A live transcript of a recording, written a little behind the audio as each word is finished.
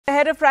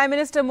Ahead of Prime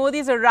Minister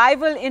Modi's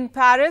arrival in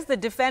Paris, the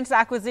Defence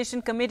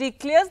Acquisition Committee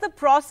clears the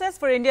process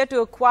for India to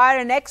acquire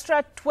an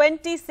extra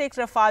 26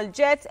 Rafale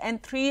jets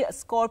and 3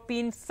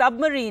 Scorpene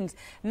submarines.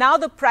 Now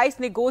the price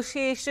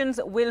negotiations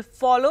will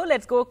follow.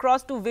 Let's go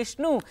across to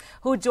Vishnu,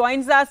 who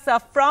joins us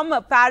from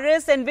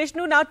Paris. And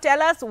Vishnu, now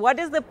tell us what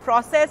is the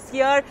process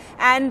here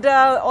and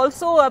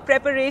also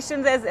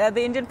preparations as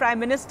the Indian Prime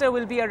Minister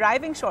will be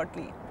arriving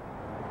shortly.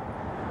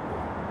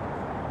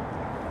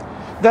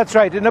 That's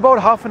right. In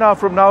about half an hour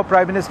from now,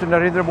 Prime Minister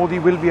Narendra Modi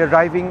will be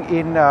arriving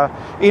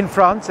in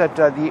France at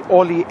the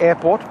Orly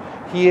airport.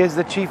 He is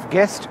the chief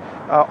guest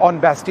on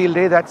Bastille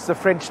Day. That's the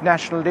French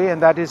National Day,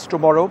 and that is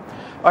tomorrow.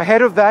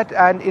 Ahead of that,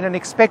 and in an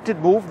expected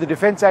move, the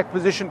Defence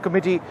Acquisition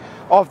Committee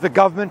of the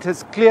government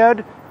has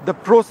cleared the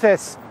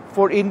process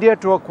for India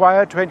to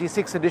acquire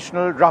 26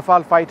 additional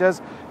Rafale fighters,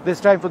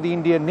 this time for the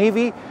Indian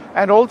Navy,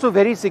 and also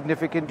very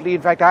significantly,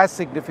 in fact as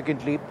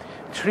significantly,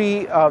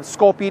 3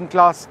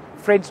 Scorpene-class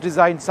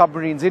French-designed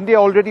submarines. India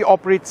already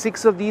operates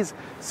 6 of these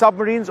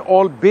submarines,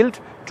 all built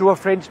to a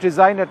French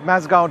design at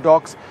Mazgaon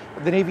docks.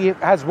 The Navy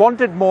has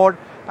wanted more,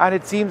 and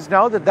it seems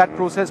now that that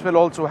process will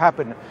also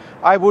happen.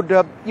 I would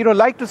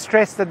like to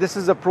stress that this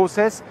is a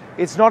process.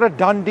 It's not a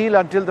done deal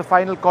until the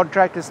final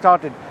contract is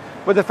started.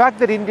 But the fact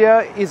that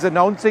India is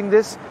announcing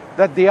this,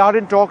 that they are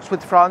in talks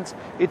with France,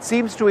 it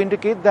seems to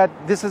indicate that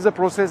this is a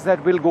process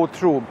that will go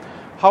through.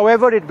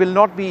 However, it will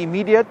not be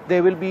immediate.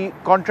 There will be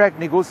contract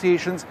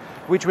negotiations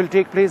which will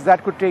take place.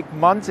 That could take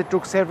months. It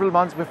took several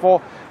months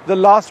before the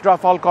last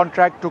Rafale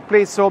contract took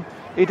place. So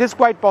it is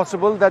quite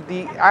possible that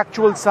the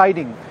actual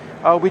signing,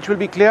 which will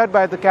be cleared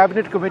by the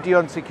Cabinet Committee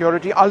on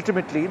Security,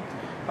 ultimately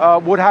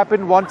would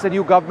happen once a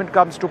new government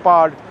comes to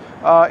power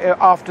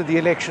after the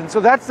election.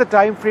 So that's the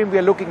time frame we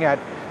are looking at.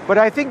 But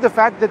I think the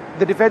fact that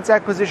the Defence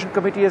Acquisition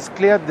Committee has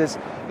cleared this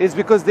is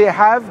because they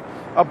have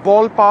a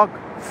ballpark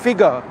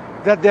figure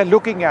that they're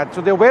looking at. So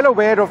they're well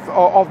aware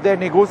of their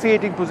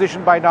negotiating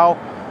position by now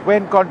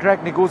when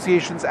contract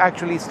negotiations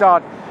actually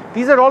start.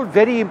 These are all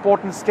very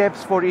important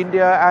steps for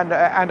India and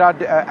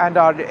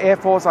our Air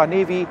Force, our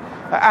Navy,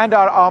 and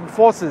our armed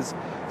forces.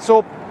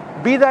 So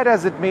be that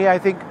as it may, I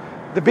think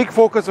the big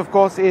focus, of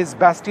course, is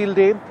Bastille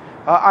Day.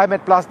 I'm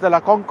at Place de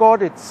la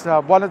Concorde. It's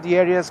one of the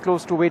areas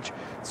close to which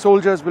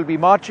soldiers will be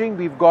marching.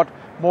 We've got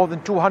more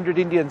than 200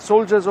 Indian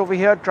soldiers over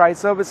here,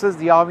 tri-services,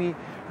 the army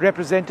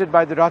represented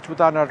by the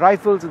Rajputana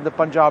Rifles and the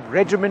Punjab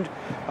Regiment.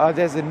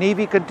 There's a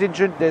Navy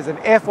contingent, there's an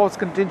Air Force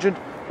contingent.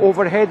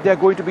 Overhead, there are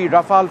going to be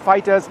Rafale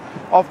fighters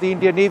of the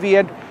Indian Navy.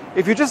 And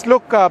if you just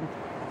look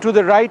to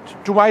the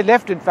right, to my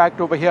left, in fact,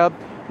 over here,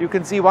 you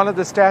can see one of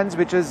the stands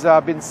which has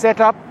been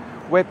set up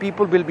where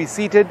people will be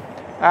seated.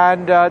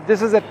 And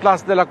this is at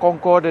Place de la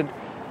Concorde, and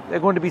there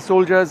are going to be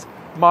soldiers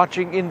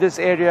marching in this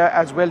area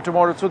as well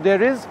tomorrow. So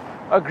there is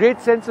a great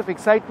sense of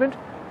excitement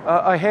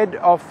ahead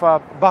of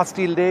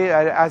Bastille Day,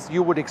 as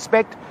you would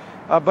expect.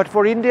 But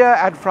for India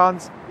and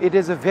France, it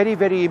is a very,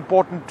 very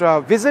important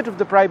visit of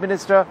the Prime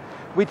Minister,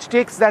 which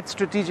takes that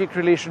strategic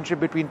relationship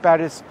between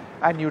Paris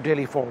and New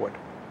Delhi forward.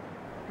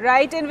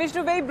 Right. And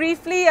Vishnu, very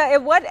briefly,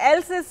 what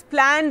else is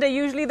planned?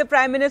 Usually the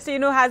Prime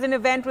Minister, has an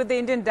event with the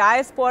Indian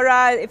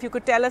diaspora. If you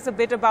could tell us a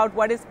bit about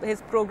what is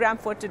his program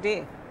for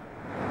today.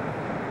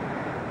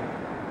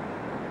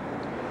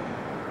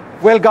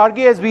 Well,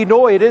 Gargi, as we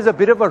know, it is a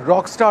bit of a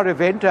rock star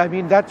event. I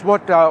mean, that's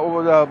what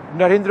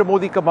Narendra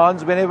Modi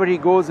commands whenever he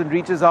goes and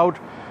reaches out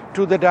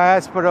to the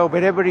diaspora,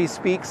 wherever he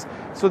speaks.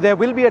 So there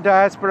will be a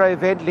diaspora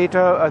event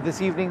later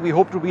this evening. We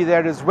hope to be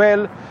there as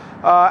well,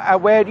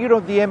 where,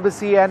 the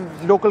embassy and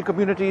local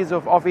communities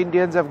of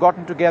Indians have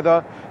gotten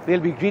together. They'll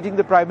be greeting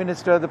the Prime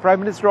Minister. The Prime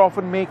Minister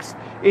often makes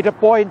it a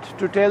point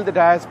to tell the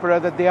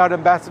diaspora that they are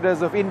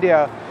ambassadors of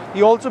India.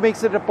 He also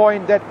makes it a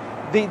point that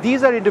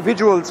these are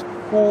individuals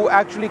who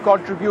actually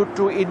contribute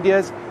to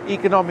India's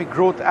economic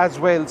growth as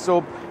well.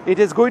 So it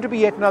is going to be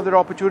yet another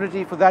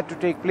opportunity for that to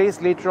take place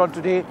later on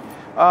today.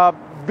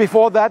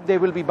 Before that, there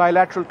will be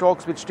bilateral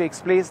talks which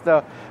takes place.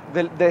 The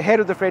head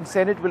of the French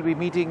Senate will be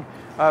meeting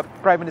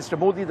Prime Minister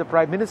Modi. The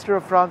Prime Minister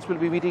of France will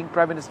be meeting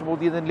Prime Minister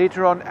Modi. And then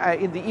later on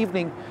in the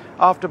evening,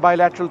 after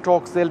bilateral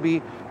talks, there'll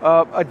be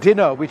a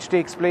dinner which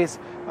takes place.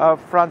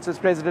 France's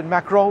President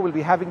Macron will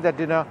be having that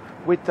dinner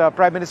with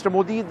Prime Minister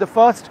Modi, the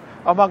first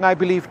among, I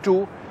believe,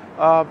 2.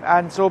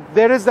 And so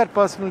there is that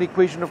personal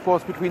equation, of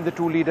course, between the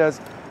 2 leaders,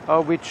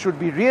 which should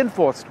be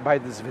reinforced by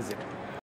this visit.